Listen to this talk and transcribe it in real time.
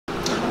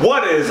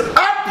What is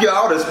up,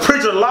 y'all? This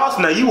Preacher Lost.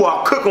 Now you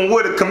are cooking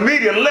with a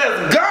comedian.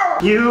 Let's go.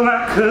 You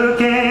are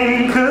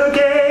cooking with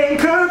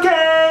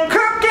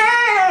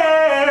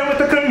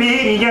the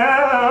comedian.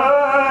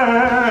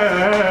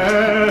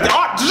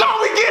 John,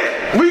 we get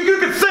it. You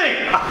can sing.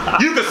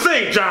 You can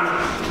sing, Johnny.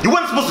 You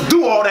wasn't supposed to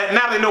do all that.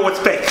 Now they know it's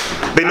fake.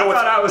 They know I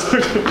thought I was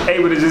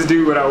able to just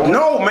do what I want.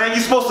 No, man, you're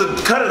supposed to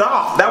cut it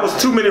off. That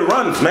was too many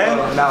runs, man.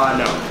 Now I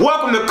know.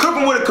 Welcome to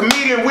Cooking with a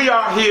Comedian. We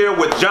are here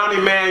with Johnny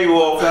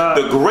Manuel,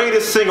 the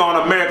greatest singer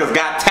on America's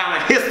Got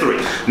Talent history.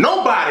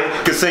 Nobody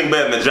can sing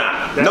better than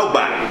Johnny.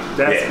 Nobody.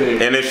 That's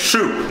big. And it's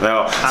true.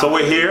 So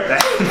we're here.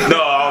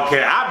 No,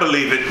 okay, I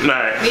believe it. All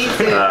right. Me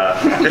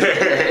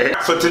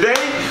too. So today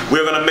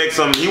we're gonna make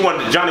some.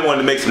 Johnny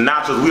wanted to make some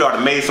nachos. We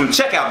already made some.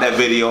 Check out that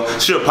video.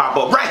 She'll pop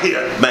up right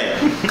here.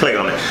 Bam. Click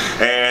on it.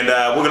 And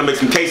we're gonna make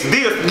some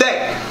quesadillas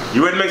today.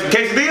 You ready to make some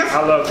quesadillas?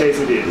 I love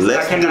quesadillas.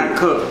 Let's I cannot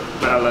cook,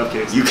 but I love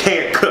quesadillas. You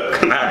can't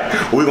cook. All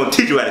right. We're gonna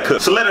teach you how to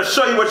cook. So let us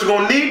show you what you're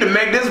gonna need to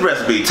make this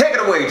recipe. Take it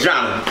away,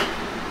 Johnny.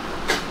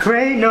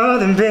 Great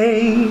northern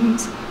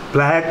beans,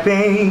 black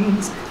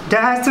beans,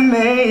 diced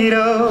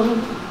tomato,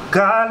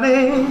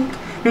 garlic,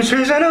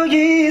 nutritional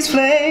yeast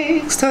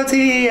flakes,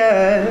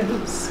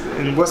 tortillas.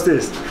 And what's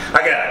this? I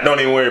got it. Don't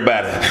even worry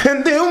about it.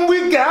 And then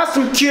we got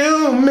some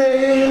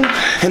cumin.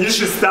 And You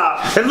should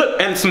stop. And look,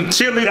 and some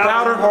chili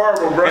powder.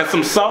 Horrible, bro. And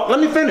some salt. Let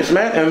me finish,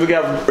 man. And we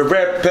got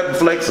red pepper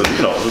flakes and,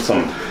 you know,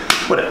 some,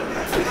 whatever.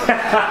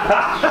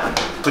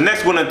 So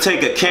next we're gonna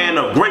take a can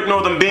of Great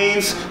Northern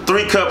beans,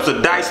 3 cups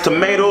of diced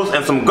tomatoes,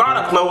 and some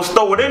garlic cloves.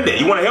 Throw it in there.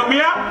 You wanna help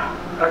me out?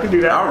 I can do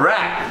that. All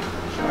right.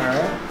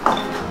 Alright.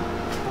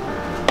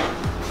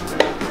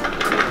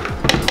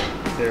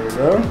 There we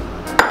go.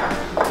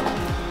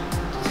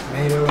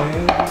 Tomato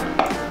in.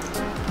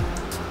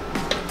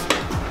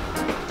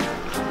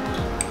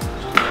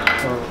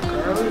 Oh,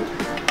 garlic.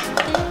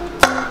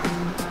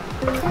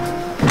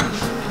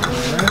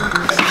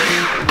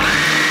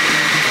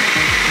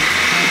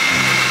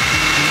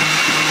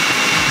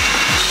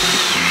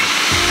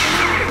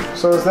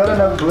 So is that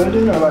enough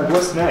blending, or like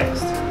what's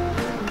next?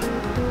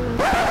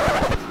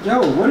 Yo,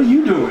 what are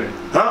you doing?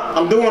 Huh?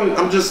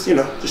 I'm just, you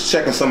know, just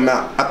checking something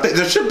out. I think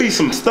there should be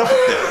some stuff up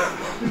there.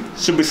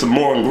 Should be some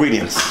more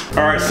ingredients.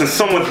 All right, since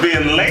someone's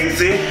being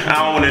lazy, I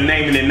don't want to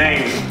name any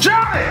names.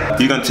 Johnny!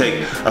 You're gonna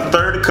take a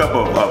 1/3 cup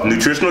of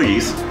nutritional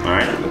yeast. All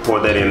right, pour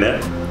that in there.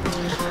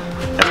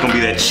 That's gonna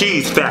be that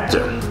cheese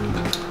factor.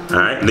 All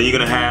right, then you're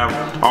gonna have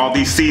all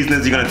these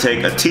seasonings. You're gonna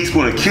take a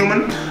teaspoon of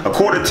cumin, a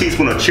 1/4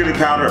 teaspoon of chili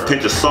powder, a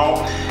pinch of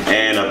salt,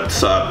 and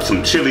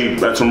some chili,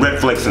 some red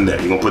flakes in there.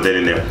 You're gonna put that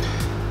in there.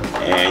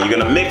 And you're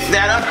gonna mix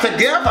that up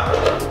together.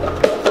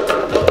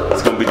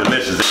 It's gonna be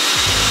delicious.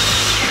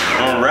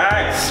 All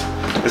right,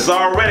 it's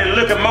already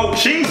looking more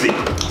cheesy.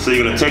 So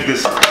you're gonna take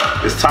this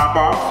top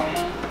off,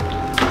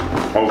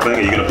 whole thing,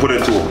 and you're gonna put it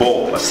into a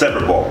bowl, a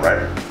separate bowl,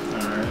 right?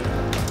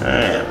 All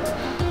right.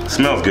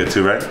 Smells good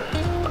too, right?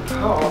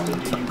 How often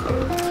do you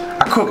cook?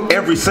 I cook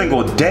every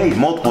single day,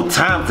 multiple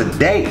times a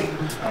day.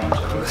 I'm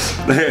jealous.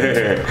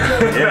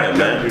 Yeah,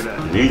 man.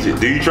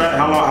 Do you try?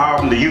 How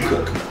often do you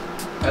cook?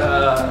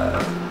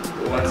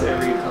 Once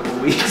every couple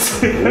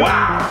weeks.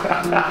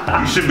 Wow,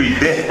 you should be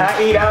dead.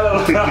 I eat out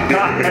a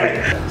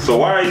lot. So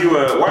why are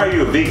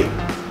you a vegan?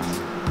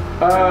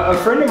 A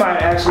friend of mine,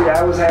 actually,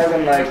 I was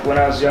having, like, when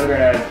I was younger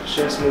and I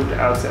just moved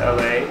out to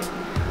LA,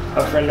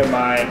 a friend of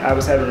mine, I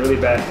was having really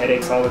bad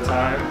headaches all the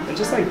time, and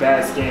just like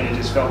bad skin, and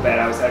just felt bad.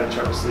 I was having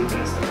trouble sleeping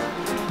and stuff.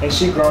 And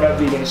she'd grown up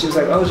vegan, and she was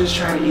like, oh, just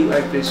try to eat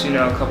like this, you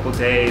know, a couple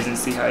days and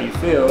see how you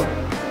feel.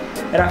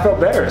 And I felt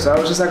better, so I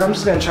was just like, I'm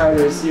just gonna try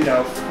this, you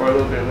know, for a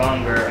little bit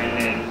longer, and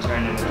then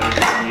turn into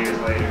 30 years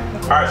later.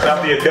 All right, so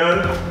after you're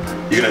done,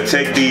 you're gonna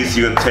take these,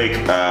 you're gonna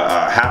take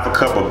 1/2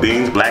 cup of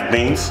beans, black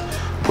beans,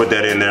 put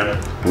that in there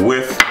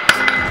with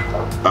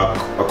a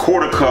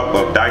 1/4 cup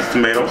of diced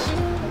tomatoes,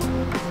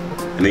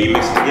 and then you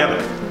mix it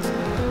together.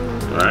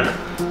 All right?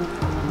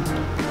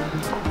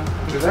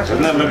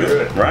 Doesn't that look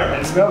good, right?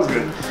 And it smells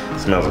good. It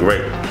smells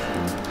great.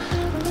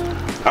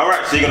 All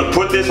right, so you're gonna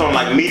put this on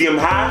like medium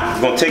high.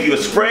 It's gonna take you a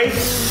spray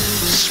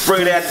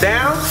that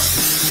down,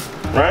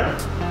 right?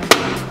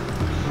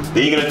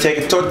 Then you're gonna take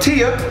a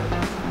tortilla,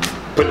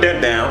 put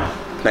that down.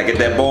 Now get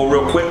that bowl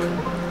real quick.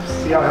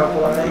 See how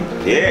helpful I am?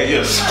 Yeah,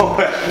 you're so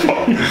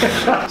helpful.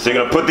 So you're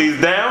gonna put these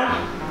down,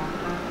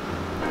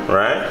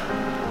 right,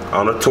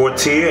 on a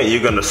tortilla, and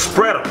you're gonna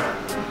spread them.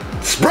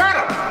 Spread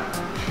them!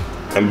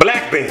 And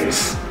black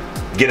beans,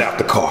 get out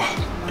the car.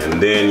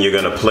 And then you're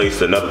gonna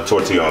place another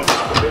tortilla on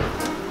top of it.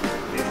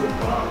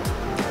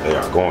 They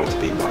are going to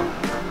be bomb.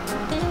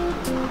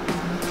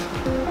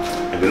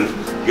 And then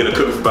you're gonna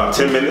cook it for about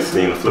 10 minutes,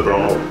 then you're gonna flip it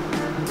on over.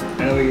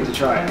 And then we get to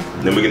try it.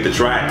 Then we get to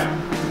try it.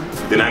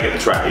 Then I get to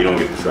try it, you don't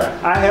get to try it.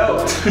 I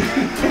helped.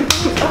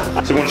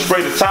 So we're gonna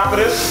spray the top of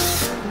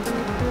this.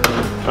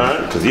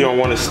 Alright, because you don't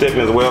want it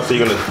sticking as well, so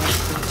you're gonna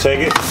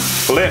take it,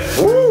 flip.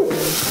 Woo!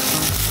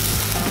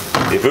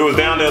 If it was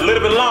down there a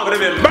little bit longer,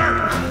 it'd been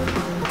burnt.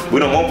 We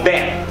don't want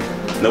that.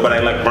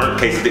 Nobody like burnt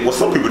quesadillas. Well,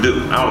 some people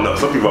do. I don't know.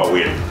 Some people are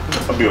weird.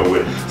 Some people are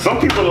weird. Some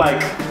people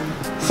like,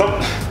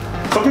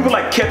 Some people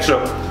like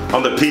ketchup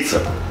on the pizza.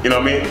 You know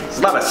what I mean? There's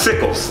a lot of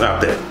sickles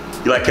out there.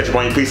 You like ketchup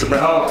on your pizza, bro?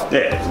 Oh.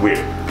 Yeah, it's weird.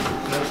 No,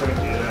 thank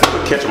you.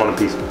 Put ketchup on the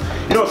pizza.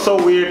 You know what's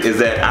so weird is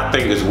that I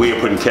think it's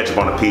weird putting ketchup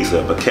on a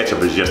pizza, but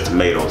ketchup is just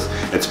tomatoes,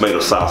 and tomato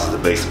sauce is the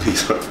base of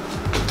pizza.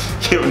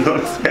 You ever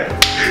notice that?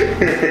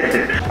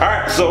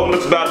 Alright, so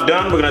it's about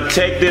done. We're gonna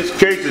take this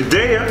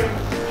quesadilla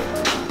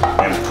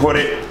and put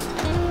it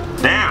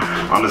down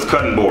on this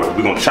cutting board.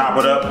 We're gonna chop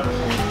it up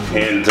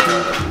and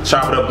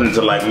chop it up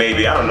into like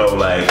maybe, I don't know,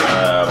 like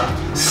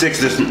 6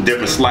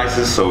 different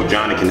slices so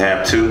Johnny can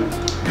have 2.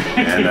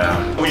 And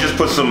we just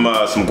put some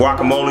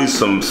guacamole,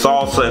 some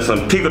salsa, and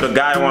some pico de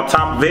gallo on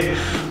top of it.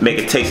 Make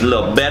it taste a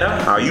little better.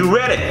 Are you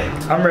ready?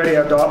 I'm ready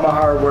after all my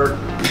hard work.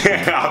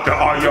 After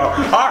all our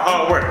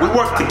hard work. We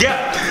work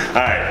together.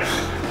 Alright.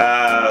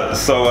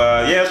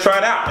 Yeah, let's try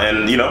it out.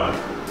 And you know,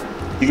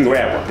 you can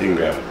grab one. You can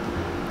grab one.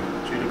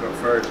 You to go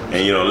first.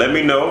 And you know, let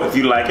me know if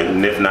you like it,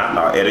 and if not,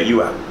 I'll edit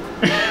you out.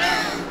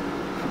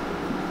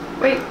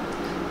 Wait,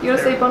 you gonna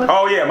say bon appetit?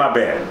 Oh yeah, my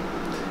bad.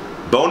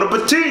 Bon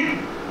appetit.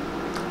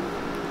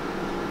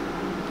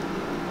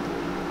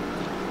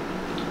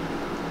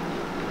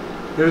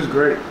 It was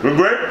great. It was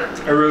great?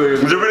 It really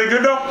is. Was it really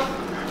good though?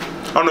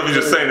 I don't know if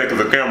you're just saying that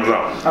because the camera's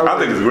on. I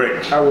think it's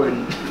great. I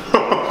wouldn't.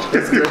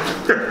 It's good.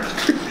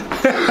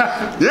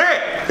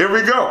 Yeah, here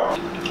we go.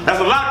 That's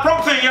a lot of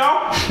protein,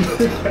 y'all.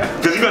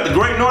 Because you got the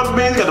great north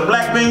beans, you got the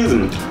black beans,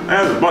 and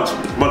there's a bunch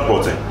of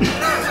protein.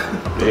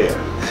 Yeah.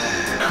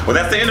 Well,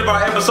 that's the end of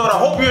our episode. I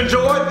hope you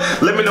enjoyed.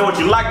 Let me know what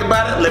you liked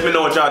about it. Let me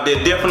know what y'all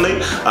did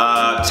differently.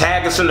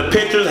 Tag us in the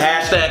pictures.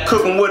 Hashtag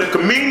cooking with a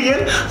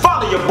comedian.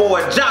 Follow your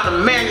boy,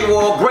 John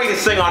Manuel,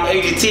 greatest singer on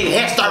AGT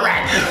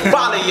history.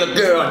 Follow your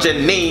girl,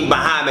 Janine,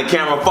 behind the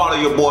camera. Follow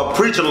your boy,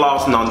 Preacher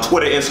Lawson, on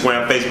Twitter,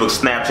 Instagram, Facebook,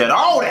 Snapchat,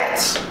 all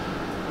that.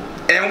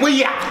 And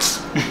we out.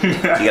 You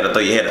gotta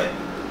throw your head up.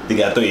 You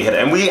gotta throw your head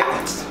up. And we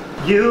out.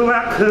 You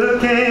are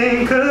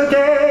cooking,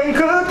 cooking,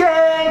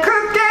 cooking,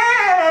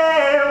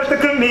 cooking with the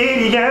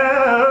comedian.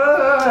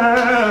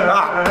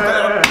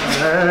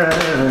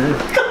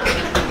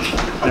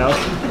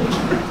 No.